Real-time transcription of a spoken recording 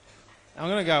I'm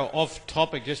going to go off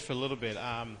topic just for a little bit.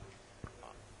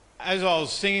 As I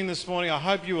was singing this morning, I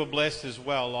hope you were blessed as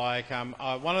well.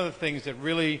 One of the things that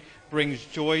really brings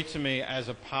joy to me as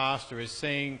a pastor is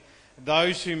seeing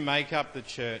those who make up the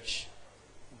church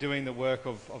doing the work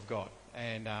of God.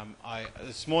 And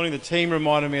this morning the team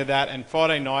reminded me of that. And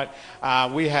Friday night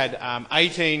we had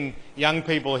 18 young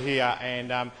people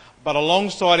here, but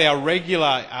alongside our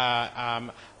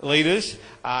regular leaders,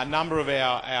 a number of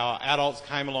our adults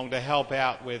came along to help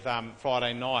out with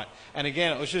Friday night. And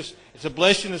again, it's a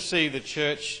blessing to see the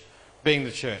church being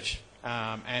the church.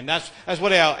 And that's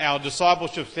what our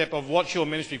discipleship step of what's your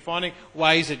ministry, finding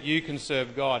ways that you can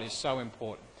serve God is so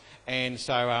important. And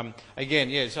so,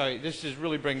 so this just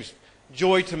really brings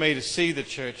joy to me to see the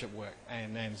church at work.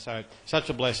 And so,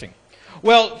 such a blessing.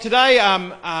 Well, today,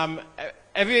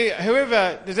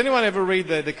 does anyone ever read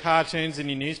the cartoons in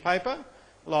your newspaper?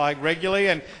 Like regularly?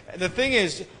 And the thing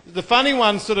is, the funny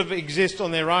ones sort of exist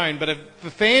on their own, but the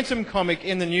Phantom comic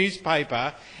in the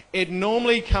newspaper, it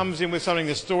normally comes in with something,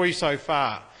 the story so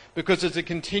far, because it's a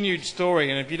continued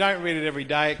story, and if you don't read it every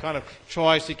day, it kind of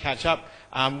tries to catch up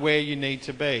where you need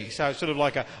to be. So it's sort of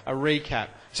like a recap.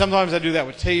 Sometimes I do that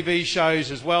with TV shows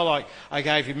as well, like,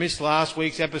 okay, if you missed last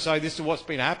week's episode, this is what's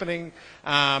been happening,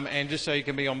 and just so you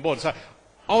can be on board. So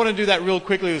I want to do that real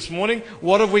quickly this morning.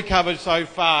 What have we covered so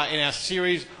far in our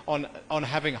series on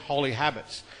having holy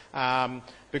habits?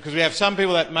 Because we have some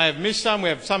people that may have missed some, we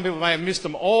have some people that may have missed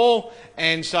them all,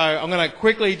 and so I'm going to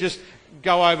quickly just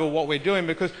go over what we're doing,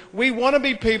 because we want to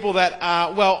be people that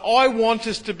I want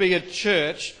us to be a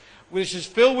church which is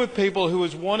filled with people who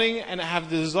is wanting and have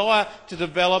the desire to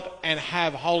develop and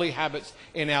have holy habits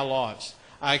in our lives.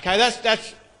 Okay,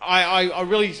 I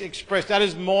really express that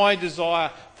is my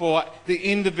desire for the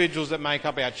individuals that make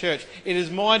up our church. It is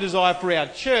my desire for our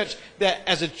church that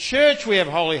as a church we have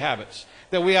holy habits,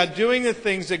 that we are doing the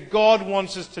things that God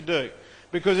wants us to do.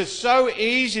 Because it's so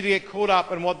easy to get caught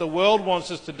up in what the world wants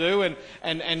us to do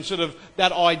and sort of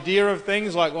that idea of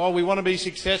things like, we want to be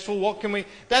successful, what can we...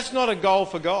 That's not a goal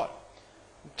for God.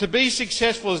 To be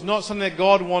successful is not something that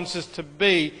God wants us to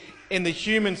be in the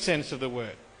human sense of the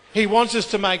word. He wants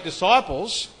us to make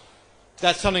disciples.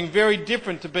 That's something very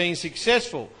different to being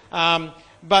successful.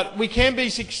 But we can be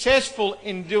successful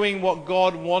in doing what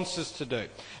God wants us to do.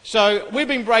 So we've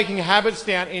been breaking habits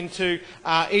down into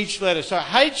each letter. So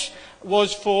H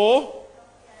was for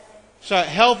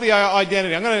healthy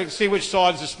identity. I'm going to see which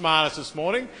side's the smartest this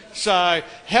morning. So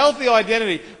healthy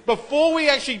identity. Before we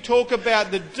actually talk about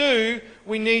the do,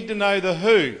 we need to know the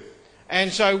who.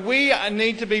 And so we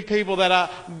need to be people that are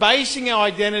basing our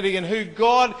identity in who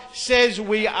God says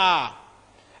we are.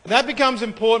 And that becomes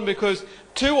important because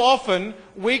too often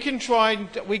we can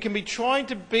be trying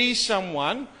to be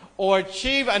someone or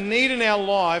achieve a need in our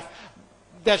life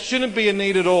that shouldn't be a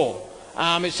need at all.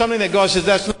 It's something that God says,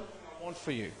 that's not what I want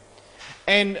for you.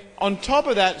 And on top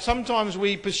of that, sometimes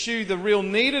we pursue the real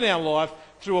need in our life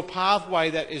through a pathway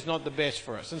that is not the best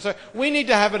for us. And so we need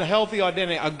to have a healthy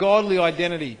identity, a godly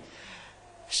identity.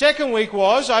 Second week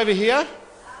was, over here,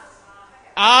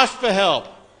 ask for help.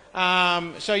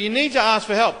 So you need to ask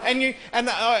for help. And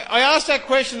I asked that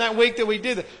question that week that we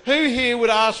did it. Who here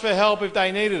would ask for help if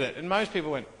they needed it? And most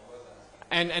people went.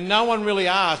 And no one really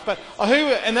asked. But who?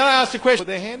 And then I asked the question,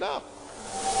 put their hand up.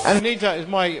 And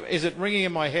is it ringing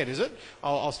in my head, is it?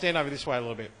 I'll stand over this way a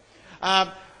little bit.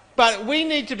 But we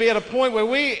need to be at a point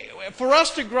where for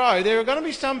us to grow, there are going to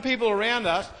be some people around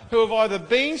us who have either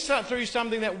been through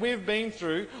something that we've been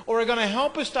through or are going to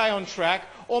help us stay on track,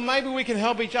 or maybe we can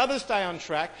help each other stay on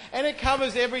track. And it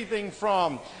covers everything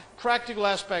from practical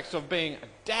aspects of being a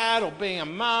dad or being a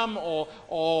mum or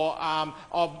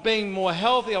of being more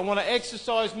healthy. I want to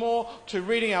exercise more, to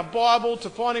reading our Bible, to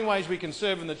finding ways we can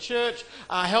serve in the church,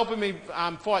 helping me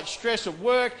fight stress at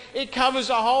work. It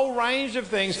covers a whole range of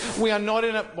things. We are not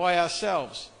in it by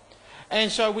ourselves.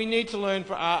 And so we need to learn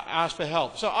to ask for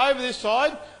help. So over this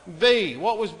side, B.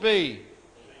 What was B?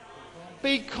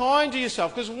 Be kind to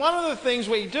yourself, because one of the things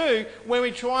we do when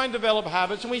we try and develop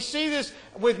habits, and we see this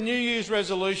with New Year's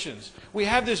resolutions, we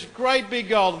have this great big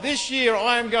goal. This year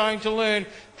I am going to learn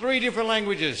 3 different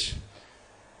languages,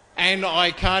 and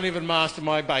I can't even master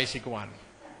my basic one.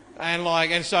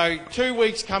 And so 2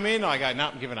 weeks come in, I go, no,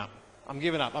 I'm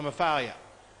giving up. I'm a failure.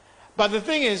 But the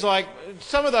thing is,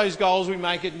 some of those goals we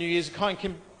make at New Year's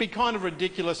can be kind of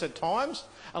ridiculous at times,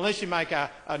 unless you make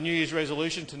a New Year's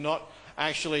resolution to not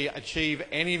actually achieve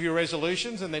any of your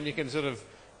resolutions, and then you can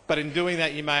but in doing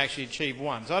that you may actually achieve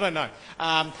one. So I don't know.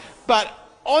 But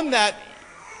on that,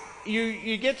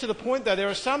 you get to the point though, there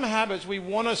are some habits we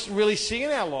want to really see in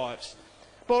our lives.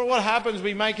 But what happens,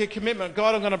 we make a commitment,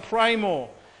 God, I'm going to pray more.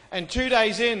 And 2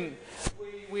 days in,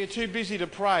 we are too busy to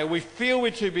pray. We feel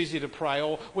we're too busy to pray.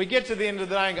 Or we get to the end of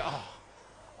the day and go, oh,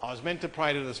 I was meant to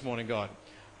pray to this morning, God.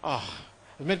 Oh,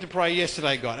 I was meant to pray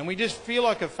yesterday, God. And we just feel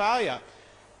like a failure.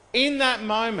 In that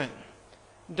moment,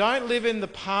 don't live in the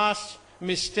past,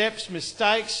 missteps,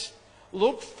 mistakes.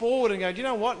 Look forward and go, do you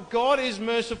know what? God is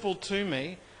merciful to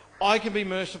me. I can be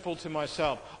merciful to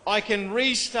myself. I can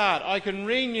restart. I can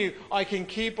renew. I can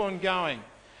keep on going.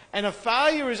 And a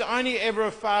failure is only ever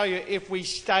a failure if we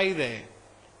stay there,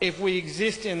 if we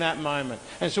exist in that moment.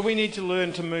 And so we need to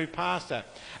learn to move past that.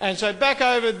 And so back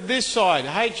over this side,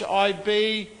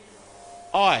 HIBI.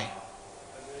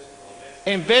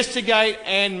 Investigate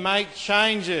and make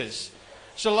changes.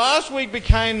 So last week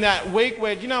became that week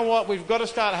where, you know what, we've got to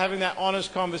start having that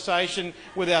honest conversation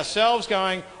with ourselves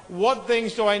going, what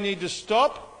things do I need to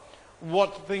stop?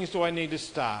 What things do I need to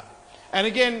start? And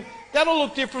again, that'll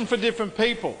look different for different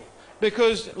people.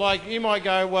 Because like you might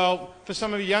go, well, for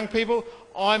some of you young people,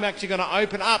 I'm actually going to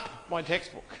open up my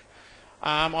textbook.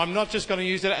 I'm not just going to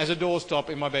use it as a doorstop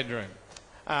in my bedroom.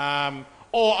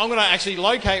 Or I'm going to actually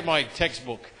locate my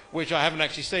textbook, which I haven't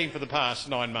actually seen for the past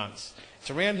 9 months. It's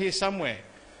around here somewhere.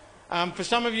 For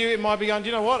some of you, it might be going, do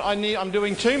you know what? I'm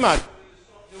doing too much.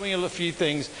 Stop doing a few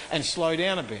things and slow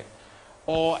down a bit.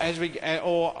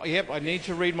 I need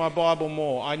to read my Bible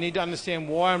more. I need to understand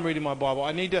why I'm reading my Bible.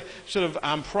 I need to sort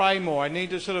of pray more. I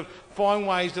need to sort of find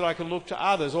ways that I can look to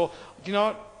others. Or, do you know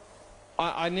what?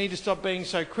 I need to stop being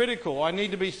so critical. I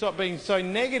need to stop being so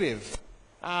negative.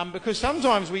 Because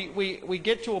sometimes we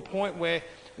get to a point where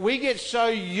we get so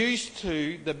used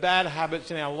to the bad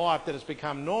habits in our life that it's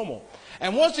become normal.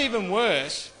 And what's even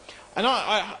worse, and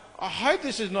I hope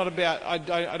this is not about,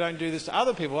 I don't do this to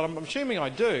other people, but I'm assuming I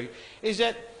do, is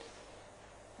that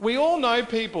we all know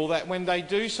people that when they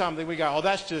do something, we go, oh,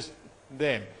 that's just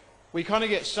them. We kind of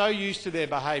get so used to their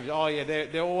behaviour. Oh, yeah,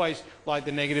 they're always like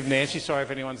the negative Nancy. Sorry if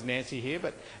anyone's Nancy here,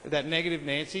 but that negative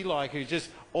Nancy, like who's just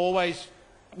always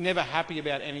never happy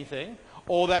about anything.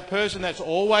 Or that person that's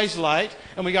always late,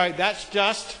 and we go, that's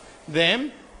just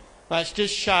them. That's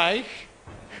just Shay.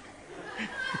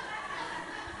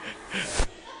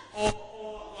 or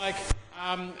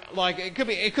like it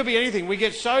could be anything. We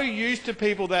get so used to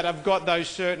people that have got those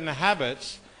certain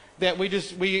habits that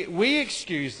we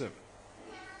excuse them.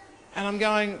 And I'm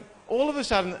going, all of a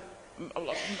sudden,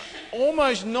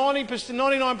 almost 90%,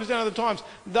 99% of the times,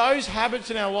 those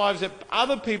habits in our lives that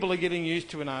other people are getting used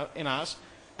to in us,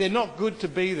 they're not good to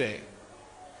be there.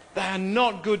 They are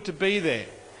not good to be there.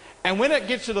 And when it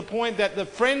gets to the point that the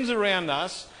friends around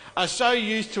us are so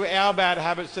used to our bad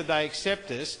habits that they accept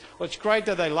us, well, it's great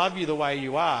that they love you the way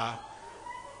you are,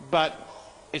 but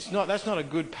that's not a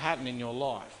good pattern in your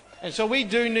life. And so we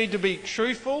do need to be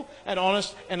truthful and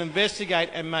honest and investigate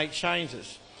and make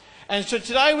changes. And so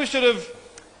today we're sort of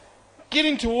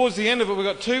getting towards the end of it. We've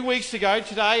got 2 weeks to go,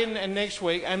 today and next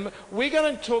week, and we're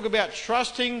going to talk about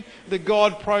trusting the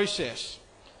God process.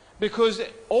 Because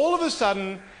all of a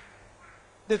sudden,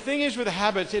 the thing is with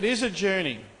habits, it is a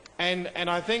journey. And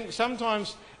I think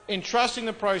sometimes in trusting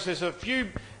the process, a few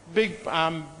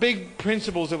big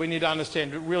principles that we need to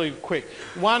understand really quick.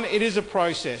 One, it is a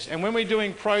process. And when we're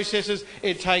doing processes,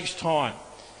 it takes time.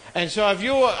 And so if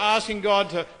you're asking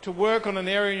God to work on an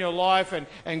area in your life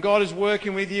and God is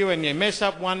working with you and you mess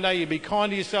up one day, you be kind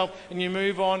to yourself and you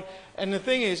move on. And the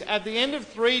thing is, at the end of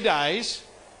 3 days,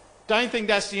 don't think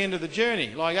that's the end of the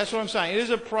journey. Like, that's what I'm saying. It is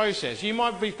a process. You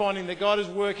might be finding that God is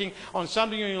working on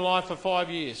something in your life for 5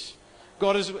 years.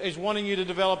 God is wanting you to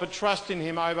develop a trust in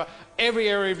Him over every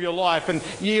area of your life. And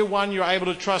year 1, you're able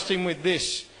to trust Him with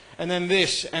this, and then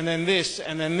this, and then this,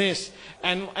 and then this.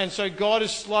 And so God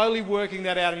is slowly working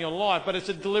that out in your life, but it's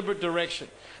a deliberate direction.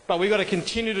 But we've got to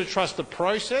continue to trust the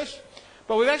process.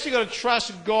 But we've actually got to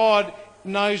trust God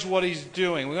knows what He's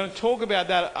doing. We're going to talk about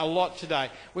that a lot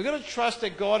today. We've got to trust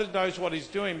that God knows what He's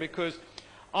doing, because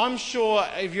I'm sure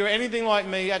if you're anything like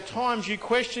me, at times you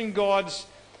question God's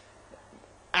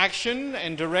action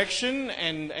and direction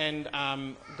and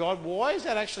God, why is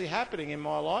that actually happening in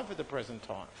my life at the present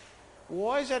time?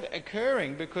 Why is that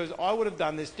occurring? Because I would have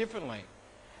done this differently.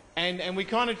 And we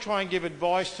kind of try and give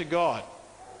advice to God.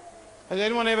 Has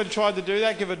anyone ever tried to do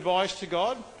that, give advice to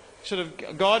God? Sort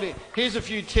of, God, here's a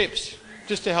few tips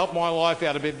just to help my life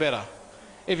out a bit better.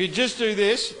 If you just do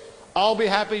this, I'll be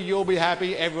happy, you'll be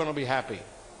happy, everyone will be happy.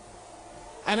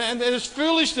 And there's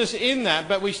foolishness in that,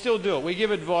 but we still do it. We give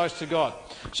advice to God.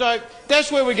 So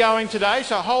that's where we're going today.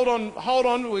 So hold on.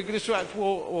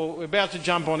 We're about to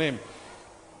jump on in.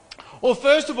 Well,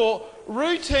 first of all,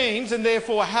 routines and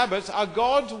therefore habits are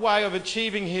God's way of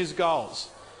achieving His goals.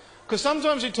 Because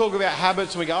sometimes we talk about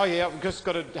habits and we go, oh yeah, I've just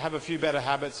got to have a few better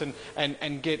habits and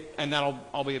then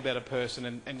I'll be a better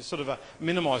person and sort of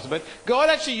minimise it. But God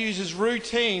actually uses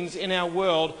routines in our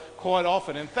world quite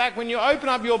often. In fact, when you open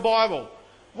up your Bible,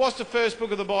 what's the first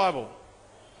book of the Bible?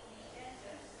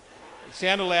 It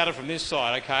sounded louder from this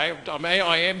side, okay?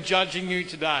 I am judging you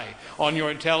today on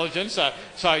your intelligence.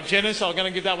 So Genesis, I'm going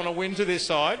to give that one a win to this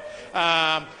side.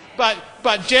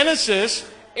 But Genesis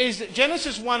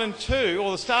 1 and 2,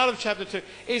 or the start of chapter 2,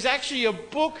 is actually a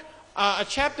book, a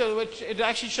chapter which it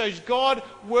actually shows God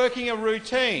working a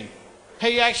routine.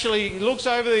 He actually looks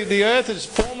over the earth, it's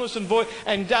formless and void,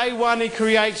 and day one he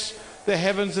creates the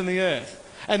heavens and the earth.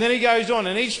 And then he goes on,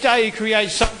 and each day he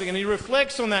creates something, and he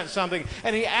reflects on that something,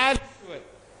 and he adds to it.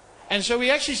 And so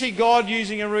we actually see God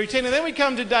using a routine. And then we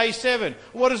come to day 7.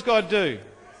 What does God do?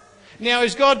 Now,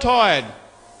 is God tired?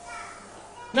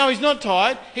 No, he's not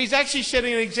tired. He's actually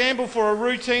setting an example for a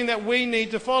routine that we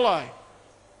need to follow.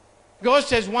 God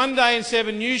says one day in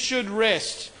 7 you should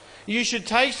rest. You should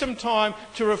take some time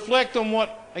to reflect on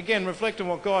what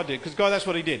God did. Because God, that's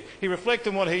what he did. He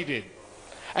reflected on what he did.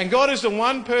 And God is the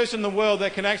one person in the world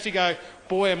that can actually go,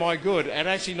 boy, am I good, and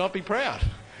actually not be proud.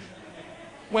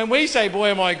 When we say, boy,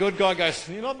 am I good, God goes,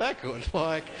 you're not that good.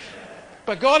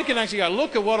 But God can actually go,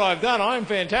 look at what I've done. I'm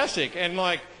fantastic. And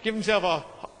give himself a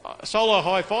solo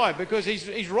high five because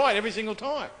he's right every single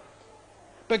time.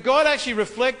 But God actually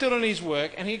reflected on his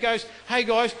work and he goes, hey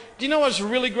guys, do you know what's a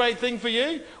really great thing for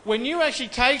you? When you actually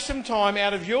take some time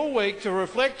out of your week to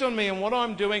reflect on me and what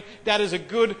I'm doing, that is a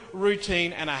good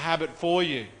routine and a habit for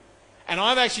you. And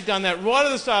I've actually done that right at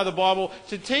the start of the Bible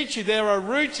to teach you there are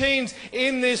routines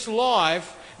in this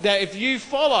life that if you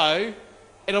follow,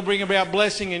 it'll bring about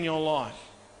blessing in your life.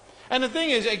 And the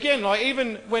thing is, again,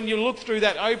 even when you look through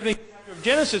that opening of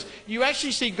Genesis, you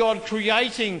actually see God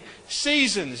creating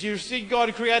seasons. You see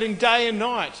God creating day and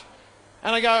night.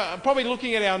 And I'm probably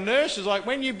looking at our nurses,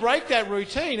 when you break that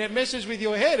routine, it messes with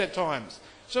your head at times.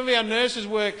 Some of our nurses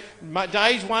work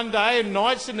days one day and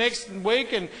nights the next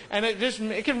week, and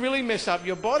it can really mess up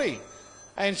your body.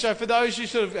 And so for those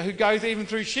who go even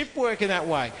through shift work in that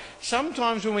way,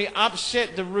 sometimes when we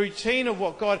upset the routine of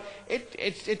what God,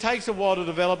 it takes a while to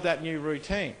develop that new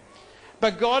routine.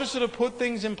 But God has put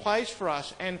things in place for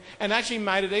us and actually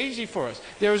made it easy for us.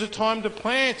 There is a time to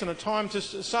plant and a time to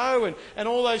sow and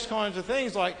all those kinds of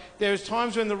things. There's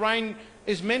times when the rain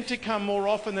is meant to come more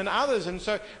often than others. And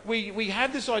so we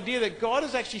have this idea that God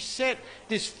has actually set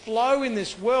this flow in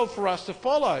this world for us to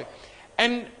follow.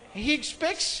 And he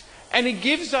expects and he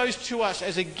gives those to us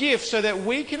as a gift so that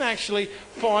we can actually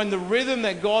find the rhythm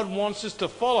that God wants us to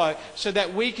follow so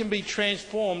that we can be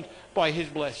transformed by his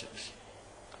blessings.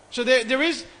 So there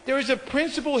is a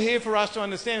principle here for us to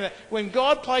understand that when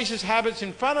God places habits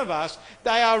in front of us,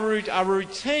 they are a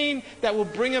routine that will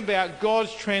bring about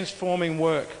God's transforming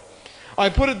work. I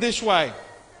put it this way.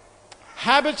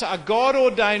 Habits are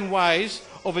God-ordained ways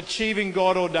of achieving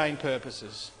God-ordained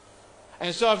purposes.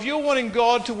 And so if you're wanting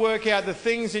God to work out the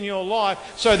things in your life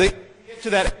so that you get to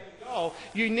that end goal,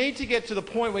 you need to get to the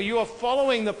point where you are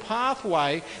following the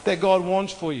pathway that God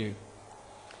wants for you.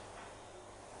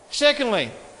 Secondly,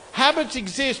 habits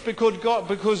exist because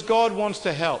God wants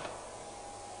to help.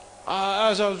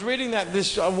 As I was reading that,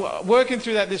 working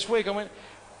through that this week, I went,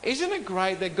 isn't it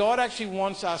great that God actually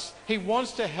wants us, he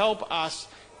wants to help us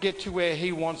get to where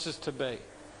he wants us to be.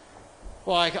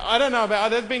 I don't know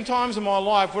there's been times in my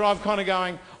life where I'm kind of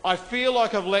going, I feel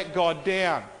like I've let God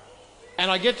down. And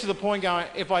I get to the point going,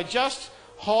 if I just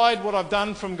hide what I've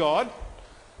done from God,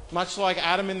 much like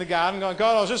Adam in the garden, going,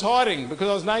 God, I was just hiding because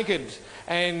I was naked.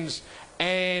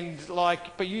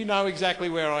 But you know exactly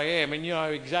where I am and you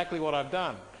know exactly what I've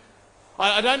done.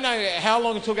 I don't know how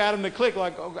long it took Adam to click.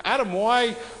 Adam,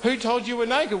 who told you we're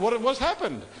naked? What's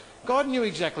happened? God knew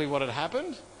exactly what had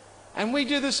happened. And we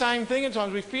do the same thing at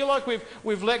times. We feel like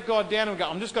we've let God down and go,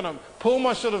 I'm just going to pull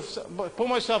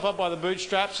myself up by the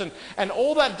bootstraps. And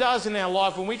all that does in our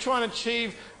life, when we try and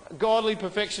achieve godly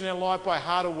perfection in our life by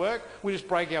harder work, we just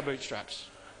break our bootstraps.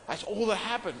 That's all that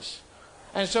happens.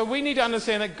 And so we need to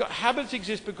understand that habits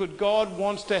exist because God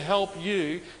wants to help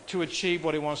you to achieve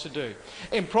what he wants to do.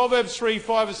 In Proverbs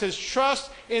 3:5 it says, trust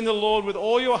in the Lord with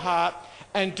all your heart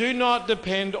and do not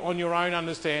depend on your own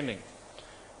understanding.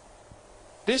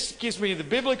 This gives me the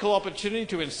biblical opportunity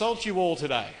to insult you all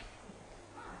today.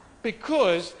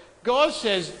 Because God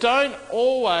says don't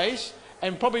always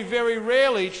and probably very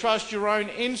rarely trust your own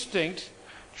instinct,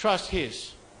 trust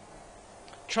his.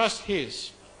 Trust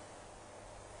his.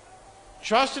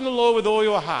 Trust in the Lord with all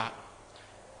your heart.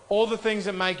 All the things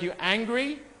that make you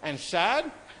angry and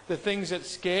sad, the things that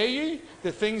scare you,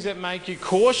 the things that make you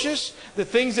cautious, the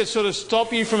things that sort of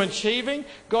stop you from achieving.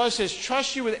 God says,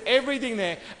 trust you with everything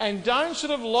there, and don't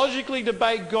sort of logically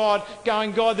debate God,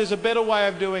 going, God, there's a better way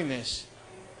of doing this.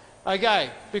 Okay,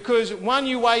 because one,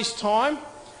 you waste time,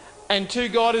 and two,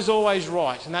 God is always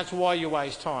right, and that's why you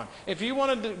waste time. If you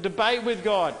want to debate with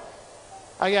God,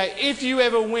 okay, if you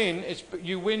ever win,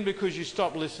 you win because you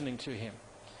stop listening to him.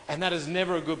 And that is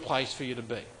never a good place for you to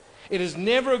be. It is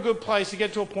never a good place to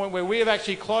get to a point where we have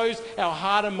actually closed our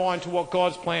heart and mind to what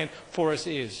God's plan for us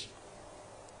is.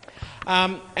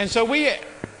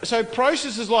 So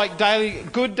processes like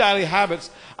good daily habits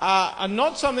are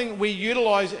not something we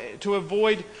utilise to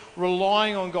avoid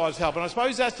relying on God's help. And I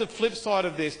suppose that's the flip side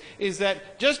of this, is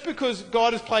that just because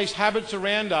God has placed habits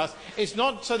around us, it's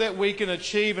not so that we can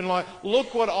achieve and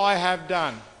look what I have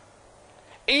done.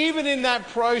 Even in that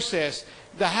process,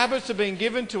 the habits are being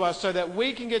given to us so that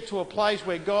we can get to a place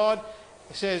where God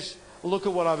says, look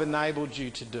at what I've enabled you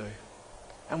to do.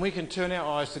 And we can turn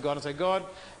our eyes to God and say, God,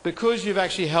 because you've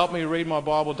actually helped me read my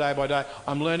Bible day by day,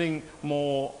 I'm learning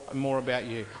more and more about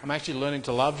you. I'm actually learning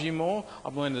to love you more.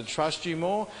 I'm learning to trust you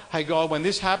more. Hey, God, when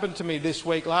this happened to me this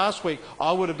week, last week,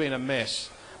 I would have been a mess.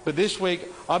 But this week,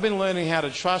 I've been learning how to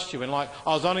trust you. And I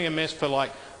was only a mess for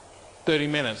 30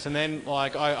 minutes. And then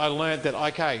I learned that,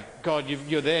 okay, God,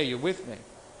 you're there, you're with me.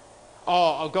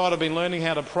 Oh, God, I've been learning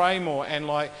how to pray more.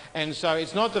 And so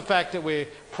it's not the fact that we're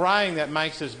praying that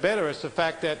makes us better. It's the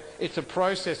fact that it's a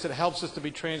process that helps us to be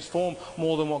transformed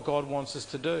more than what God wants us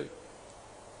to do.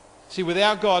 See,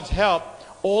 without God's help,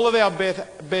 all of our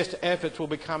best efforts will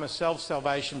become a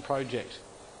self-salvation project.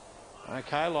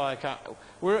 Okay,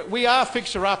 we are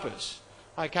fixer-uppers.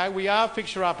 Okay, we are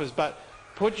fixer-uppers, but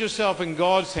put yourself in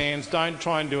God's hands. Don't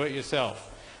try and do it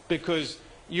yourself, because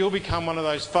you'll become one of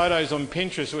those photos on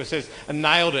Pinterest where it says, I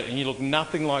nailed it, and you look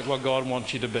nothing like what God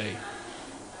wants you to be.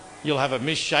 You'll have a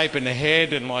misshapen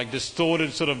head and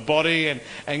distorted sort of body,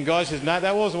 and God says, no,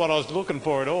 that wasn't what I was looking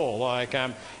for at all.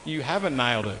 You haven't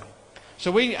nailed it.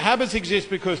 So habits exist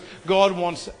because God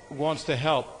wants to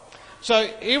help. So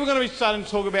here we're going to be starting to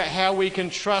talk about how we can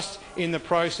trust in the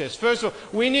process. First of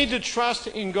all, we need to trust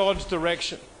in God's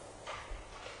direction.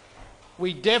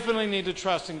 We definitely need to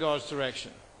trust in God's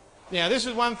direction. Now, this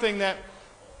is one thing that,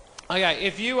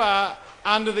 if you are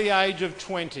under the age of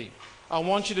 20, I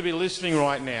want you to be listening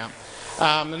right now.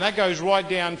 And that goes right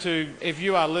down to if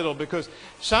you are little, because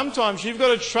sometimes you've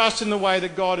got to trust in the way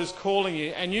that God is calling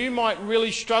you. And you might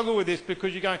really struggle with this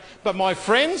because you're going, but my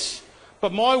friends,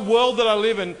 but my world that I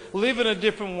live in a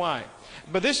different way.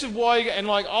 But this is why,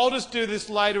 I'll just do this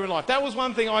later in life. That was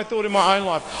one thing I thought in my own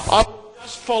life. I would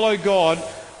just follow God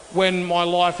when my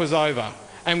life was over.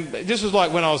 And this was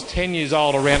when I was 10 years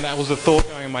old, around that was the thought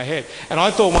going in my head. And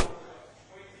I thought my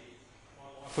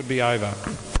life would be over.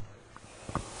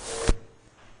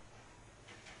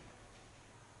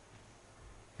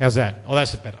 How's that? Oh,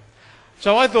 that's better.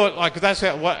 So I thought,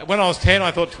 when I was 10,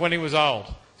 I thought 20 was old.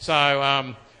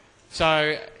 So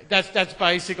that's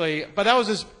basically, but that was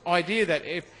this idea that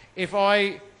if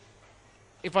I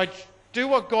do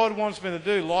what God wants me to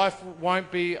do, life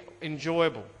won't be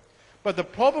enjoyable. But the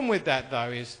problem with that, though,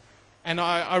 is, and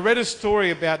I read a story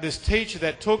about this teacher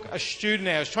that took a student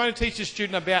out. He was trying to teach a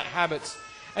student about habits.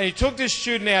 And he took this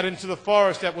student out into the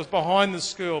forest that was behind the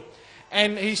school.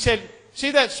 And he said,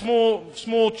 see that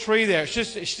small tree there?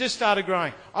 It's just started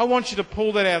growing. I want you to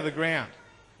pull that out of the ground.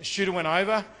 The student went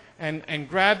over and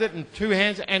grabbed it in two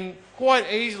hands and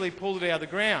quite easily pulled it out of the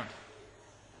ground.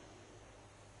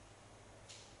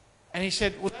 And he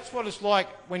said, well, that's what it's like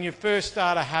when you first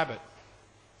start a habit.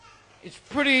 It's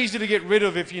pretty easy to get rid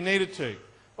of if you needed to.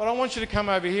 But I want you to come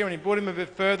over here. And he brought him a bit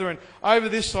further. And over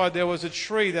this side, there was a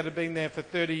tree that had been there for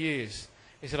 30 years.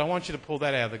 He said, I want you to pull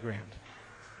that out of the ground.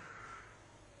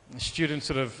 The student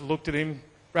sort of looked at him,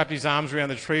 wrapped his arms around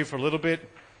the tree for a little bit,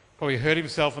 probably hurt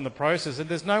himself in the process. And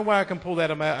there's no way I can pull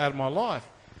that out of my life.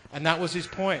 And that was his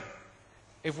point.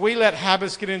 If we let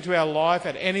habits get into our life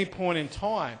at any point in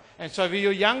time, and so for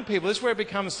your young people, this is where it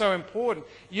becomes so important.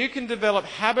 You can develop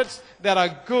habits that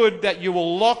are good that you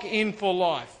will lock in for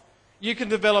life. You can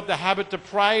develop the habit to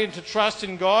pray and to trust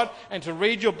in God and to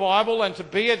read your Bible and to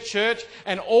be at church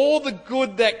and all the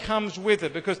good that comes with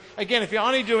it. Because, again, if you're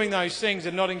only doing those things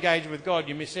and not engaged with God,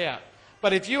 you miss out.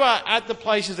 But if you are at the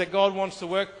places that God wants to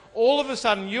work, all of a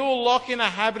sudden you'll lock in a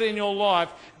habit in your life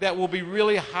that will be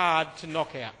really hard to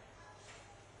knock out.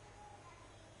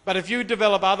 But if you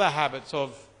develop other habits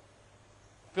of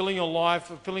filling your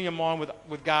life, filling your mind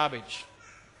with garbage,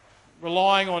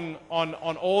 relying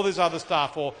on all this other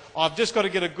stuff, or I've just got to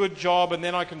get a good job and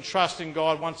then I can trust in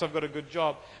God once I've got a good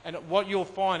job. And what you'll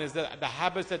find is that the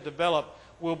habits that develop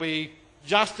will be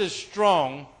just as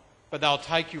strong, but they'll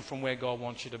take you from where God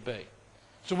wants you to be.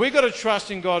 So we've got to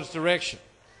trust in God's direction.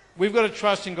 We've got to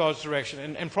trust in God's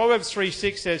direction. And Proverbs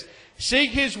 3:6 says,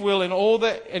 seek his will in all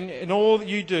that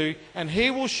you do, and he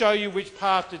will show you which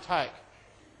path to take.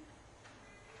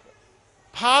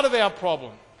 Part of our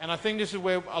problem, and I think this is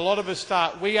where a lot of us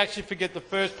start, we actually forget the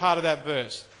first part of that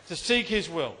verse, to seek his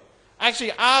will.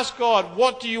 Actually ask God,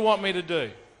 what do you want me to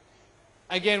do?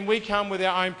 Again, we come with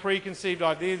our own preconceived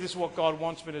ideas. This is what God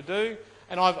wants me to do.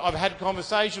 And I've had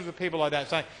conversations with people like that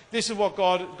saying, this is what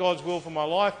God's will for my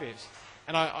life is.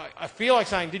 And I feel like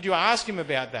saying, did you ask him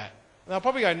about that? And they'll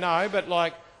probably go, no, but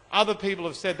like other people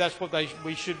have said that's what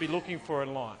we should be looking for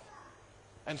in life.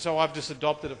 And so I've just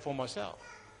adopted it for myself.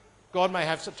 God may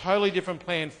have a totally different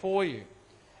plan for you.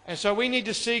 And so we need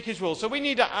to seek his will. So we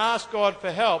need to ask God for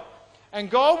help. And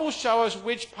God will show us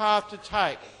which path to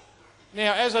take.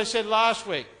 Now, as I said last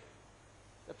week,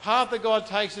 the path that God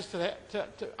takes us to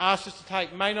ask us to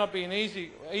take may not be an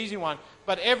easy one,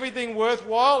 but everything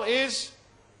worthwhile is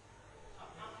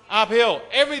uphill.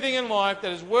 Everything in life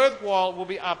that is worthwhile will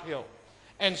be uphill.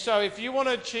 And so if you want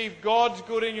to achieve God's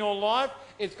good in your life,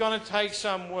 it's going to take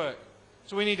some work.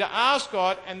 So we need to ask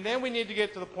God, and then we need to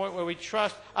get to the point where we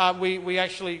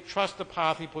actually trust the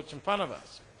path he puts in front of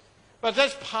us. But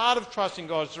that's part of trusting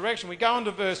God's direction. We go on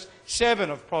to verse 7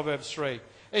 of Proverbs 3.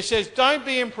 It says, don't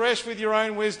be impressed with your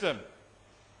own wisdom.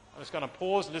 I'm just going to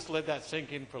pause and just let that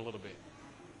sink in for a little bit.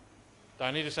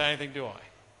 Don't need to say anything, do I?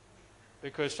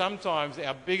 Because sometimes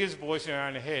our biggest voice in our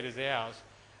own head is ours,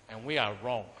 and we are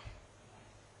wrong.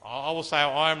 I will say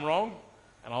I am wrong,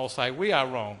 and I will say we are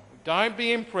wrong. Don't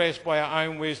be impressed by our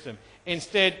own wisdom.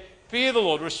 Instead, fear the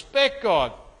Lord, respect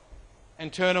God,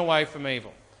 and turn away from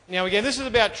evil. Now again, this is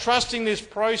about trusting this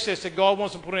process that God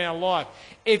wants to put in our life.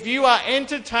 If you are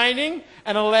entertaining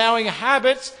and allowing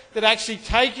habits that actually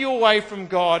take you away from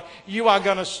God, you are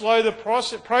going to slow the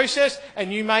process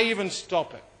and you may even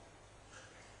stop it.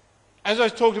 As I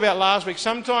talked about last week,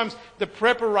 sometimes the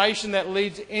preparation that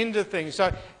leads into things.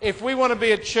 So if we want to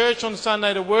be at church on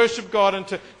Sunday to worship God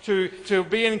and to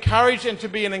be encouraged and to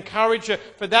be an encourager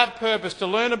for that purpose, to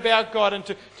learn about God and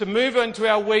to move into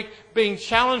our week being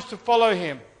challenged to follow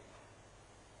him,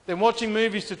 then watching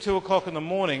movies to 2 o'clock in the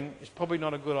morning is probably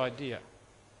not a good idea.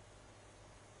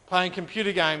 Playing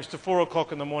computer games to 4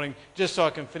 o'clock in the morning just so I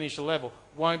can finish a level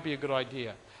won't be a good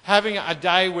idea. Having a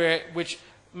day which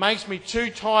makes me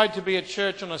too tired to be at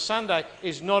church on a Sunday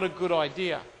is not a good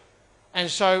idea. And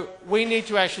so we need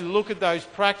to actually look at those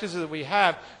practices that we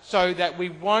have so that we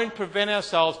won't prevent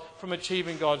ourselves from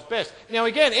achieving God's best. Now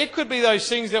again, it could be those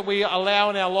things that we allow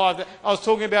in our life that I was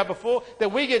talking about before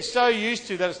that we get so used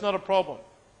to that it's not a problem.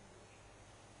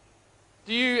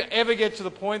 Do you ever get to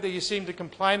the point that you seem to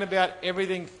complain about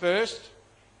everything first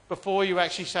before you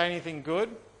actually say anything good?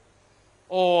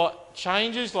 Or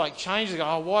changes,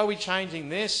 oh, why are we changing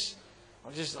this?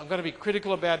 I'm going to be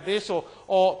critical about this.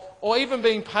 Or even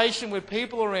being patient with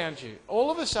people around you. All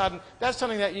of a sudden, that's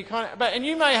something that you and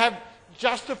you may have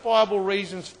justifiable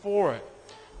reasons for it.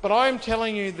 But I am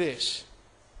telling you this,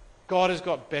 God has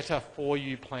got better for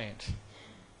you planned.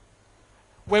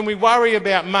 When we worry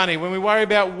about money, when we worry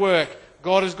about work,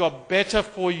 God has got better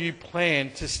for you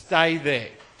planned to stay there.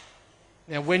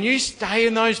 Now, when you stay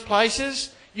in those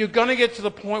places, you're going to get to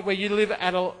the point where you live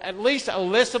at least a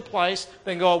lesser place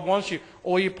than God wants you,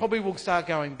 or you probably will start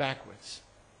going backwards.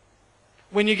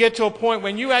 When you get to a point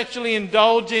when you actually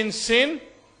indulge in sin,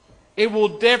 it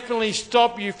will definitely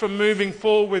stop you from moving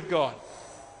forward with God.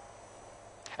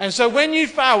 And so when you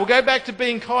fail, we'll go back to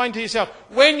being kind to yourself.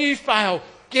 When you fail,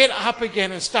 get up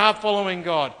again and start following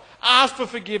God. Ask for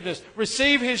forgiveness,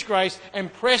 receive his grace,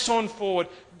 and press on forward.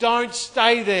 Don't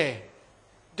stay there.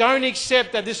 Don't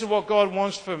accept that this is what God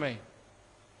wants for me.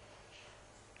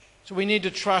 So we need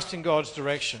to trust in God's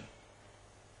direction.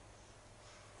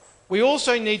 We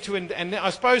also need to, and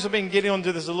I suppose I've been getting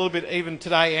onto this a little bit even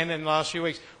today and in the last few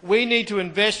weeks, we need to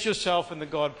invest yourself in the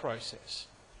God process.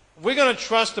 If we're going to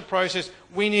trust the process,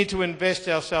 we need to invest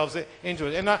ourselves into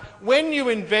it. And when you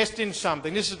invest in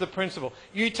something, this is the principle,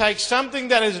 you take something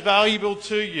that is valuable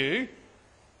to you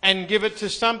and give it to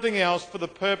something else for the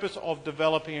purpose of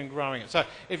developing and growing it. So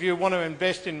if you want to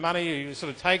invest in money, you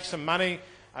sort of take some money,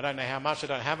 I don't know how much, I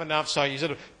don't have enough, so you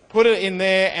sort of put it in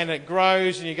there and it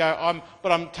grows and you go,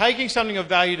 but I'm taking something of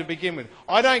value to begin with.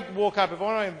 I don't walk up, if I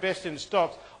want to invest in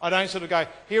stocks, I don't sort of go,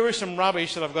 here is some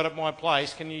rubbish that I've got at my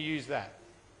place, can you use that?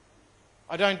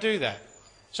 I don't do that.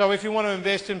 So if you want to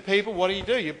invest in people, what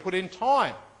do? You put in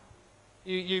time.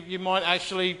 You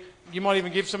might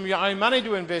even give some of your own money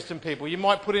to invest in people. You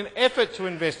might put in effort to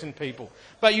invest in people.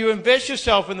 But you invest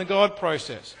yourself in the God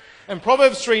process. And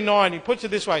Proverbs 3:9, he puts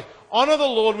it this way: honour the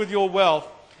Lord with your wealth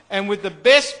and with the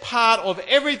best part of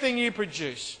everything you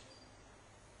produce.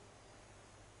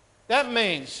 That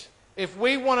means if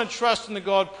we want to trust in the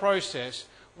God process,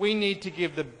 we need to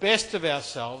give the best of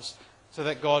ourselves so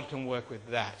that God can work with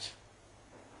that.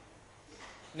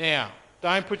 Now,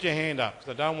 don't put your hand up,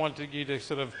 because I don't want you to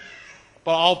sort of...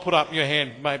 But I'll put up your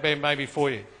hand maybe for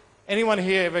you. Anyone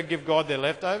here ever give God their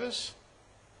leftovers?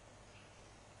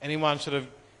 Anyone sort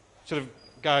of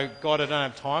go, God, I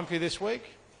don't have time for you this week?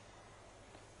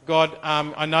 God,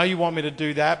 I know you want me to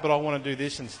do that, but I want to do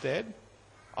this instead.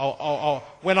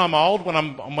 When I'm old, when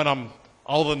I'm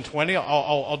older than 20,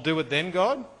 I'll do it then,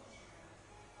 God.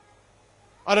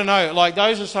 I don't know. Like,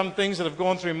 those are some things that have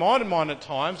gone through my mind at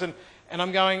times, and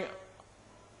I'm going,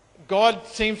 God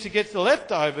seems to get the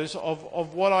leftovers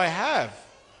of what I have,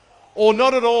 or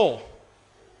not at all,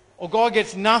 or God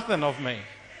gets nothing of me.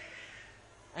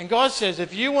 And God says,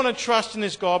 if you want to trust in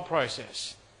this God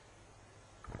process,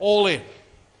 all in,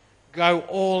 go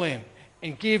all in,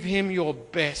 and give Him your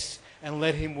best, and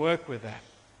let Him work with that.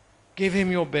 Give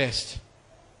Him your best.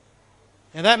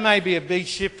 Now that may be a big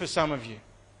shift for some of you.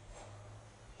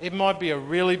 It might be a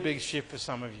really big shift for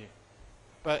some of you.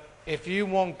 But if you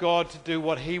want God to do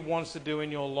what He wants to do in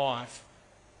your life,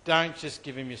 don't just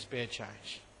give Him your spare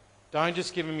change. Don't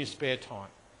just give Him your spare time.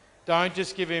 Don't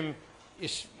just give Him,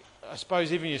 I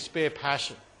suppose, even your spare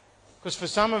passion. Because for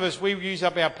some of us, we use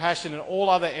up our passion in all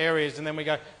other areas, and then we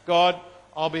go, God,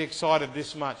 I'll be excited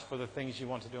this much for the things you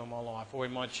want to do in my life, or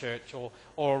in my church, or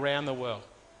around the world.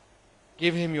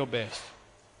 Give Him your best.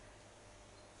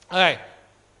 Okay.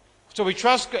 So we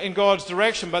trust in God's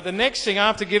direction, but the next thing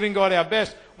after giving God our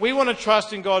best, we want to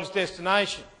trust in God's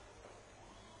destination.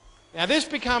 Now this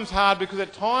becomes hard because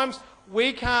at times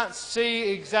we can't see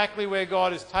exactly where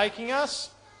God is taking us.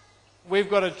 We've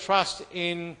got to trust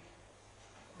in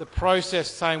the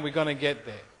process saying we're going to get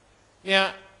there.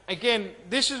 Now, again,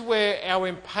 this is where our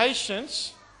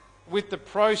impatience with the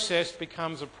process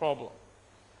becomes a problem.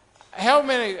 How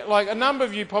many, like a number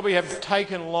of you probably have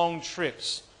taken long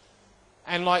trips.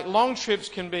 And like long trips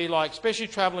can be like, especially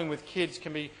travelling with kids,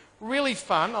 can be really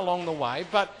fun along the way.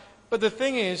 But the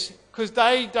thing is, because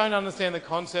they don't understand the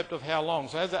concept of how long.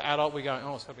 So as an adult, we're going,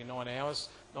 oh, it's got to be 9 hours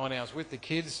with the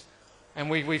kids.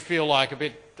 And we feel like a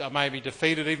bit maybe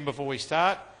defeated even before we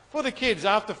start. For the kids,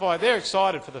 after 5, they're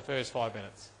excited for the first 5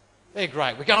 minutes. They're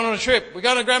great. We're going on a trip. We're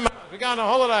going to grandma. We're going on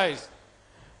holidays.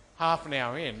 Half an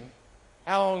hour in,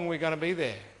 how long are we going to be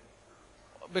there?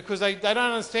 Because they don't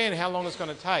understand how long it's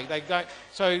going to take. They don't.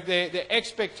 So their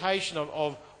expectation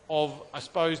of I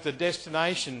suppose the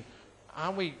destination,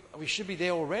 we should be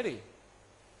there already.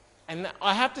 And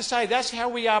I have to say that's how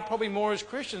we are probably more as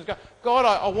Christians. God,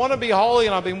 I want to be holy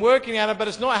and I've been working at it, but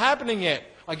it's not happening yet.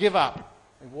 I give up.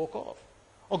 We walk off.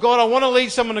 Or God, I want to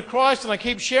lead someone to Christ and I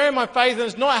keep sharing my faith and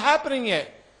it's not happening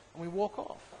yet. And we walk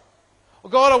off. Or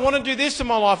God, I want to do this in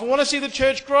my life. I want to see the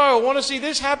church grow. I want to see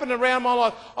this happen around my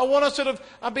life. I want to sort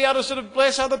of be able to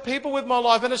bless other people with my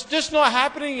life. And it's just not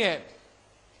happening yet.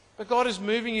 But God is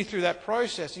moving you through that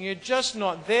process and you're just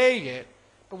not there yet.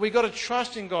 But we've got to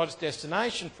trust in God's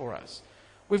destination for us.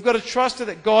 We've got to trust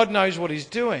that God knows what He's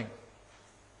doing.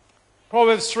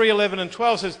 Proverbs 3:11 and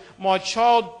 12 says, my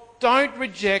child, don't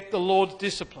reject the Lord's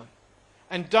discipline.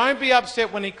 And don't be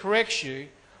upset when He corrects you.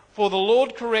 For the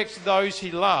Lord corrects those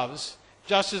He loves,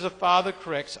 just as a father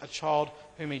corrects a child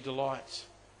whom he delights.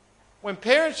 When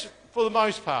parents, for the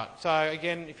most part, so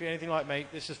again, if you're anything like me,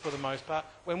 this is for the most part,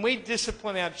 when we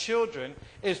discipline our children,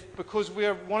 it's because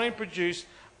we're wanting to produce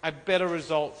a better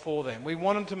result for them. We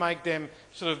want them to make them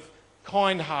sort of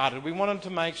kind-hearted. We want them to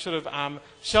make sort of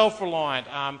self-reliant,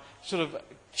 sort of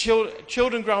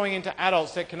children growing into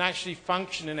adults that can actually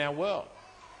function in our world.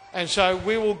 And so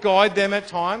we will guide them at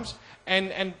times.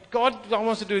 And God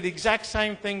wants to do the exact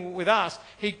same thing with us.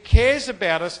 He cares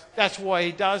about us. That's why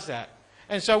He does that.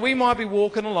 And so we might be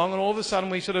walking along and all of a sudden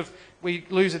we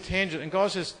lose a tangent. And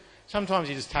God says, sometimes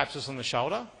He just taps us on the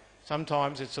shoulder.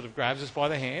 Sometimes it sort of grabs us by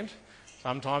the hand.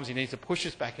 Sometimes He needs to push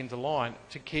us back into line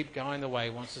to keep going the way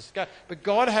He wants us to go. But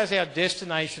God has our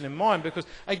destination in mind because,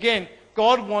 again,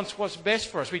 God wants what's best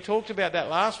for us. We talked about that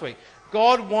last week.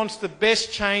 God wants the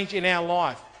best change in our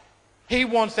life. He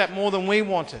wants that more than we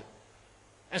want it.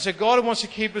 And so God wants to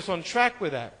keep us on track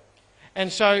with that.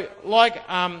 And so, like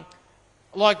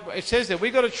it says there,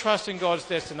 we've got to trust in God's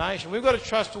destination. We've got to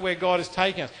trust to where God is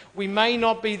taking us. We may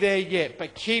not be there yet,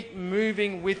 but keep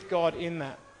moving with God in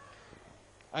that.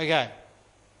 Okay.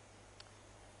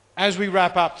 As we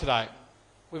wrap up today,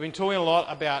 we've been talking a lot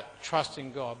about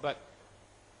trusting God, but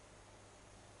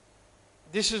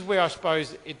this is where I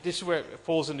suppose this is where it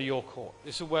falls into your court.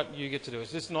 This is what you get to do.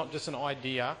 This is not just an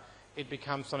idea. It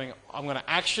becomes something I'm going to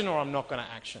action or I'm not going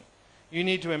to action. You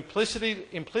need to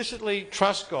implicitly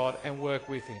trust God and work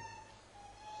with Him.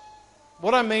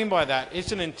 What I mean by that,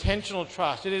 it's an intentional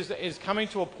trust. It is coming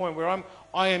to a point where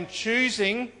I am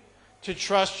choosing to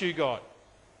trust you, God.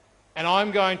 And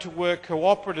I'm going to work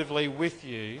cooperatively with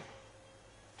you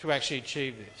to actually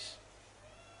achieve this.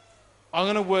 I'm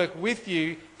going to work with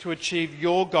you to achieve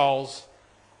your goals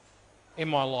in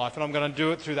my life. And I'm going to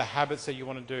do it through the habits that you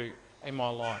want to do in my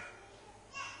life.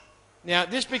 Now,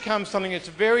 this becomes something that's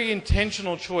a very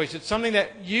intentional choice. It's something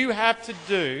that you have to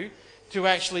do to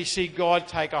actually see God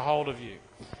take a hold of you.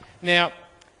 Now,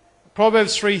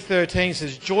 Proverbs 3:13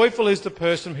 says, "Joyful is the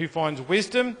person who finds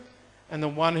wisdom and the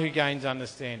one who gains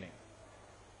understanding."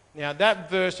 Now, that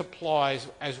verse applies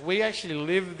as we actually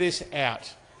live this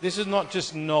out. This is not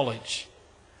just knowledge.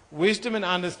 Wisdom and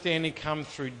understanding come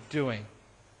through doing.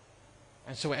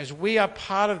 And so as we are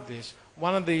part of this,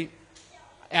 one of the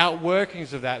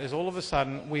outworkings of that is all of a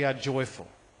sudden we are joyful.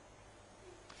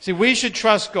 See, we should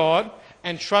trust God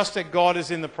and trust that God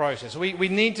is in the process. We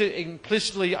need to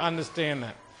implicitly understand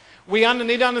that. We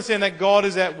need to understand that God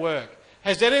is at work.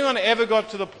 Has anyone ever got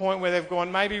to the point where they've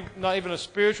gone, maybe not even a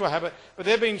spiritual habit, but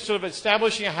they've been sort of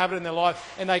establishing a habit in their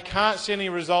life and they can't see any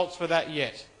results for that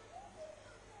yet?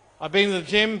 I've been to the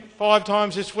gym 5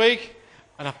 times this week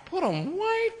and I've put on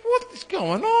weight. What is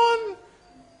going on?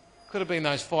 Could have been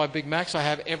those 5 Big Macs I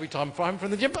have every time I'm from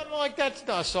the gym, but like that's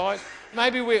no side.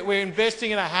 Maybe we're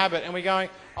investing in a habit and we're going,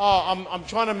 I'm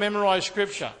trying to memorise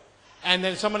scripture. And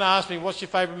then someone asks me, what's your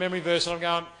favourite memory verse? And I'm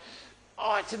going,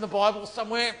 it's in the Bible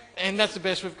somewhere, and that's the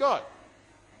best we've got.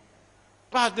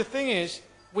 But the thing is,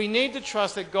 we need to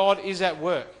trust that God is at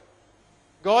work.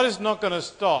 God is not going to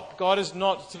stop. God is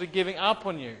not sort of giving up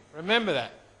on you. Remember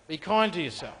that. Be kind to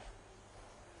yourself.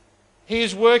 He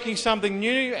is working something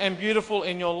new and beautiful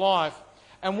in your life.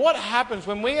 And what happens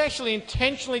when we actually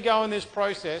intentionally go in this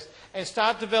process and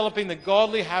start developing the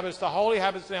godly habits, the holy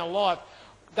habits in our life,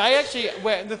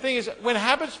 the thing is, when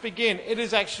habits begin, it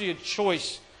is actually a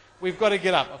choice. We've got to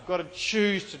get up. I've got to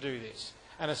choose to do this.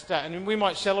 And we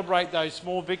might celebrate those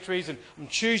small victories, and I'm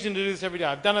choosing to do this every day.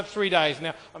 I've done it 3 days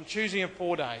now. I'm choosing it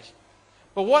 4 days.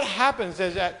 But what happens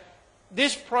is that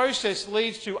this process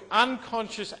leads to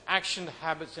unconscious action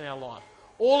habits in our life.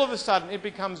 All of a sudden, it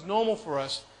becomes normal for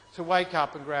us to wake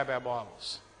up and grab our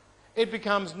Bibles. It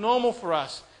becomes normal for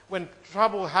us when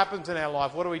trouble happens in our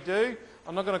life. What do?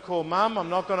 I'm not going to call Mum. I'm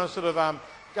not going to sort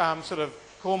of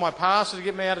call my pastor to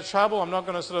get me out of trouble. I'm not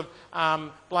going to sort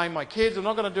of blame my kids. I'm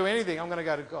not going to do anything. I'm going to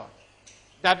go to God.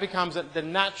 That becomes the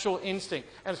natural instinct.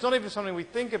 And it's not even something we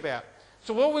think about.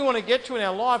 So what we want to get to in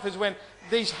our life is when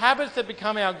these habits that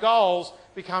become our goals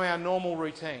become our normal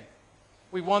routine.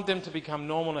 We want them to become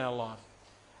normal in our life.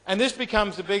 And this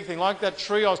becomes the big thing. Like that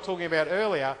tree I was talking about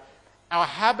earlier, our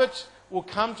habits will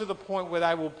come to the point where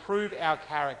they will prove our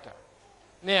character.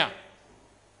 Now,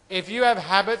 if you have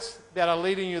habits that are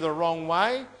leading you the wrong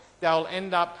way, they'll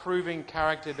end up proving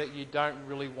character that you don't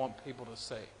really want people to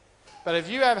see. But if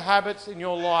you have habits in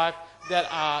your life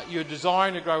that you're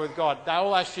desiring to grow with God, they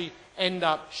will actually end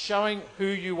up showing who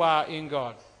you are in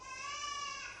God.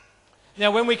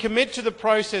 Now, when we commit to the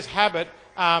process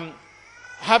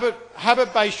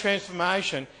habit-based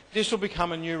transformation, this will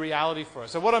become a new reality for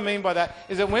us. So what I mean by that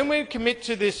is that when we commit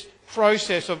to this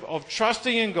process of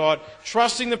trusting in God,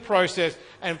 trusting the process,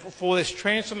 and for this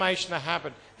transformation to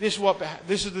happen, this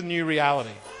is the new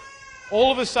reality.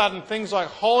 All of a sudden, things like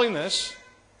holiness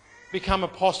become a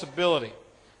possibility.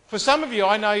 For some of you,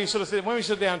 I know you sort of said, when we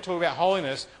sit down and talk about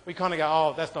holiness, we kind of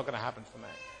go, that's not going to happen for me.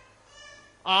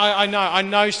 I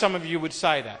know some of you would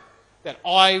say that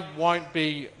I won't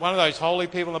be one of those holy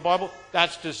people in the Bible.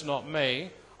 That's just not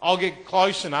me. I'll get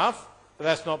close enough, but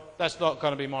that's not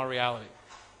going to be my reality.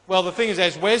 Well, the thing is,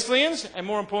 as Wesleyans, and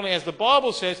more importantly, as the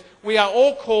Bible says, we are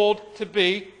all called to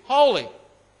be holy.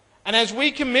 And as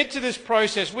we commit to this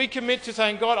process, we commit to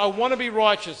saying, God, I want to be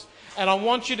righteous, and I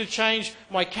want you to change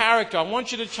my character. I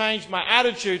want you to change my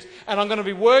attitudes, and I'm going to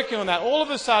be working on that. All of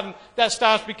a sudden, that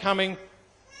starts becoming,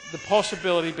 the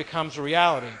possibility becomes a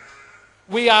reality.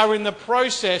 We are in the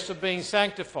process of being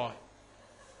sanctified.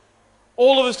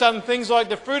 All of a sudden, things like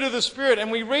the fruit of the Spirit, and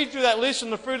we read through that list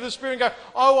and the fruit of the Spirit and go,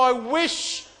 I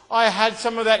wish I had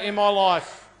some of that in my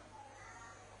life.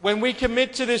 When we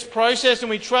commit to this process and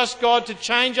we trust God to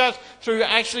change us through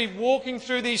actually walking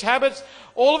through these habits,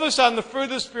 all of a sudden the fruit of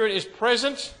the Spirit is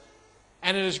present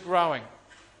and it is growing.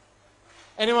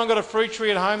 Anyone got a fruit tree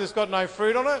at home that's got no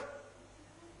fruit on it?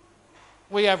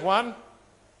 We have one.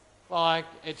 Like,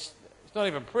 it's It's not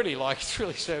even pretty, like it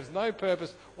really serves no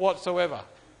purpose whatsoever.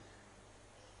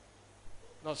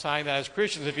 Not saying that as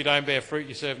Christians, if you don't bear fruit,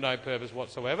 you serve no purpose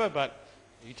whatsoever, but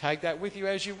you take that with you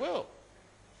as you will.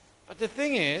 But the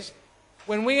thing is,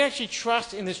 when we actually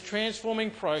trust in this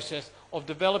transforming process of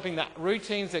developing the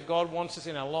routines that God wants us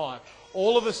in our life,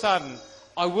 all of a sudden,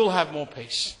 I will have more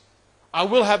peace. I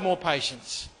will have more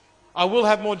patience. I will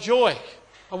have more joy.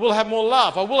 I will have more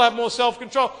love. I will have more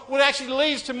self-control. Which actually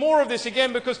leads to more of this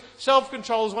again, because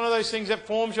self-control is one of those things that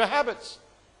forms your habits.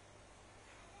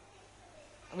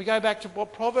 And we go back to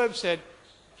what Proverbs said.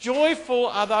 Joyful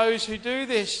are those who do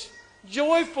this.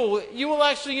 Joyful. You will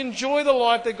actually enjoy the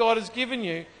life that God has given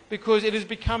you because it is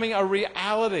becoming a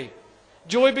reality.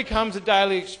 Joy becomes a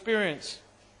daily experience.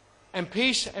 And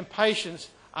peace and patience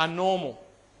are normal.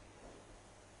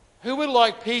 Who would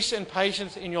like peace and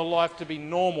patience in your life to be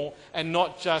normal and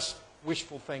not just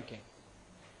wishful thinking?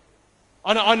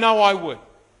 I know I would.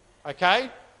 Okay?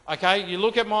 Okay, you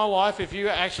look at my life, if you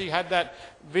actually had that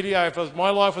video, if my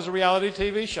life was a reality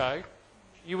TV show,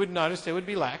 you would notice there would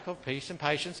be lack of peace and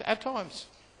patience at times.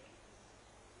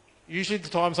 Usually the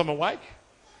times I'm awake,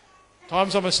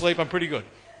 times I'm asleep, I'm pretty good.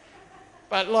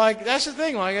 But that's the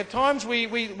thing, at times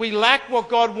we lack what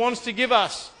God wants to give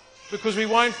us because we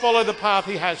won't follow the path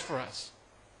He has for us.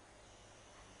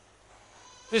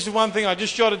 This is one thing I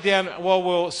just jotted down while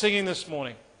we were singing this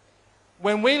morning.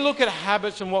 When we look at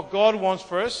habits and what God wants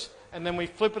for us, and then we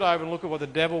flip it over and look at what the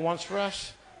devil wants for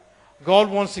us, God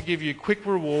wants to give you quick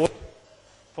reward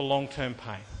for long-term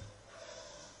pain.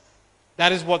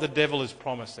 That is what the devil is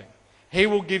promising. He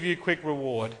will give you quick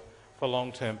reward for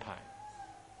long-term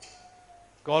pain.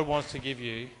 God wants to give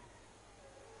you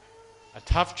a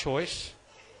tough choice,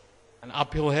 an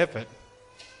uphill effort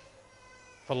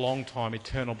for long-time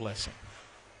eternal blessing.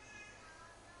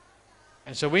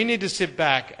 And so we need to sit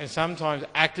back and sometimes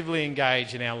actively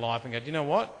engage in our life and go, do you know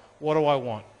what? What do I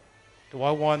want? Do I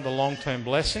want the long-term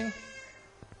blessing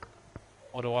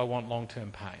or do I want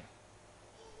long-term pain?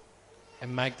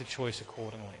 And make the choice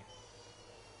accordingly.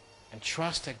 And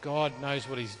trust that God knows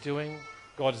what He's doing.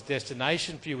 God's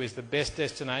destination for you is the best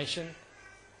destination,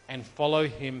 and follow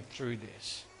Him through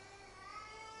this.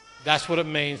 That's what it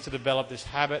means to develop this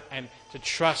habit and to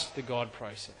trust the God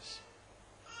process.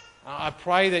 I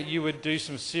pray that you would do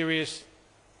some serious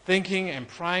thinking and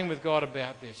praying with God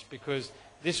about this, because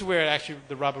this is where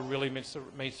the rubber really meets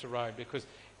the road, because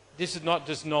this is not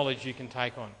just knowledge you can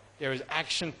take on. There is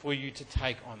action for you to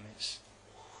take on this.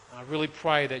 And I really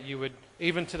pray that you would,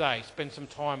 even today, spend some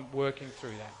time working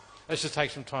through that. Let's just take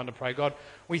some time to pray. God,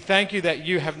 we thank you that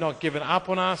you have not given up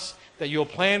on us, that your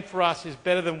plan for us is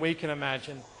better than we can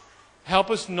imagine.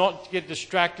 Help us not to get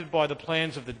distracted by the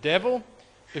plans of the devil,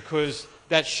 because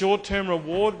that short-term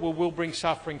reward will bring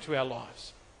suffering to our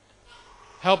lives.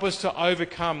 Help us to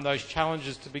overcome those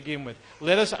challenges to begin with.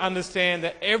 Let us understand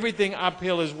that everything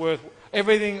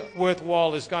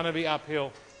worthwhile is going to be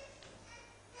uphill,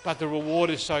 but the reward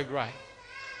is so great.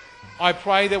 I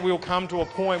pray that we will come to a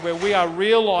point where we are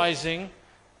realizing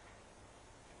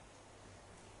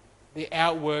the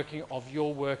outworking of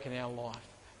your work in our life.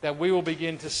 That we will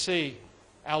begin to see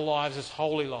our lives as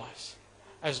holy lives,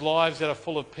 as lives that are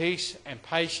full of peace and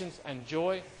patience and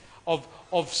joy, of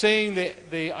seeing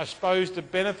the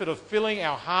benefit of filling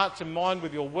our hearts and mind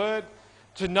with your word,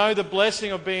 to know the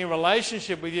blessing of being in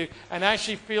relationship with you and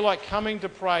actually feel like coming to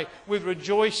pray with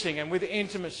rejoicing and with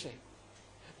intimacy.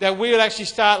 That we would actually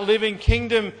start living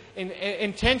kingdom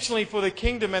intentionally for the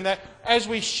kingdom, and that as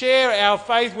we share our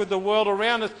faith with the world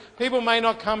around us, people may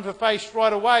not come to faith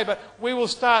right away, but we will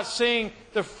start seeing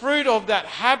the fruit of that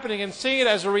happening and seeing it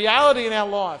as a reality in our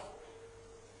life.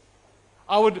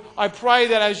 I pray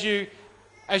that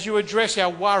as you address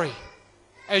our worry,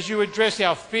 as you address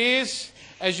our fears,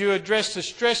 as you address the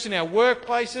stress in our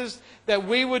workplaces, that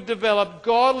we would develop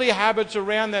godly habits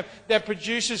around them that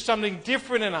produces something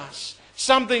different in us.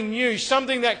 Something new,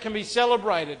 something that can be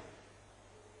celebrated.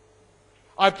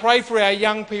 I pray for our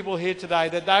young people here today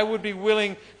that they would be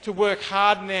willing to work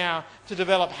hard now to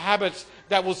develop habits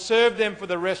that will serve them for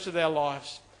the rest of their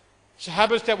lives. So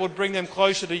habits that would bring them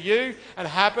closer to you, and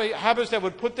habits that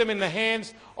would put them in the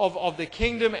hands of the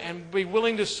kingdom and be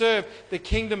willing to serve the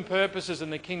kingdom purposes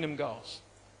and the kingdom goals.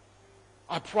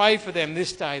 I pray for them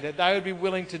this day that they would be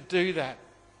willing to do that,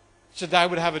 so they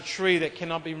would have a tree that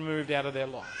cannot be removed out of their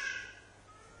life.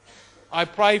 I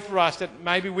pray for us that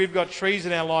maybe we've got trees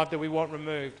in our life that we want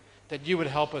removed, that you would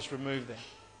help us remove them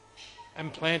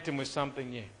and plant them with something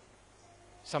new,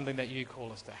 something that you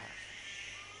call us to have.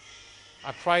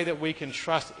 I pray that we can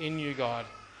trust in you, God,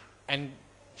 and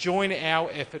join our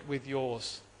effort with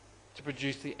yours to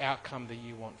produce the outcome that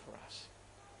you want for us.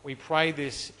 We pray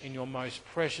this in your most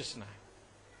precious name.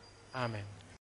 Amen.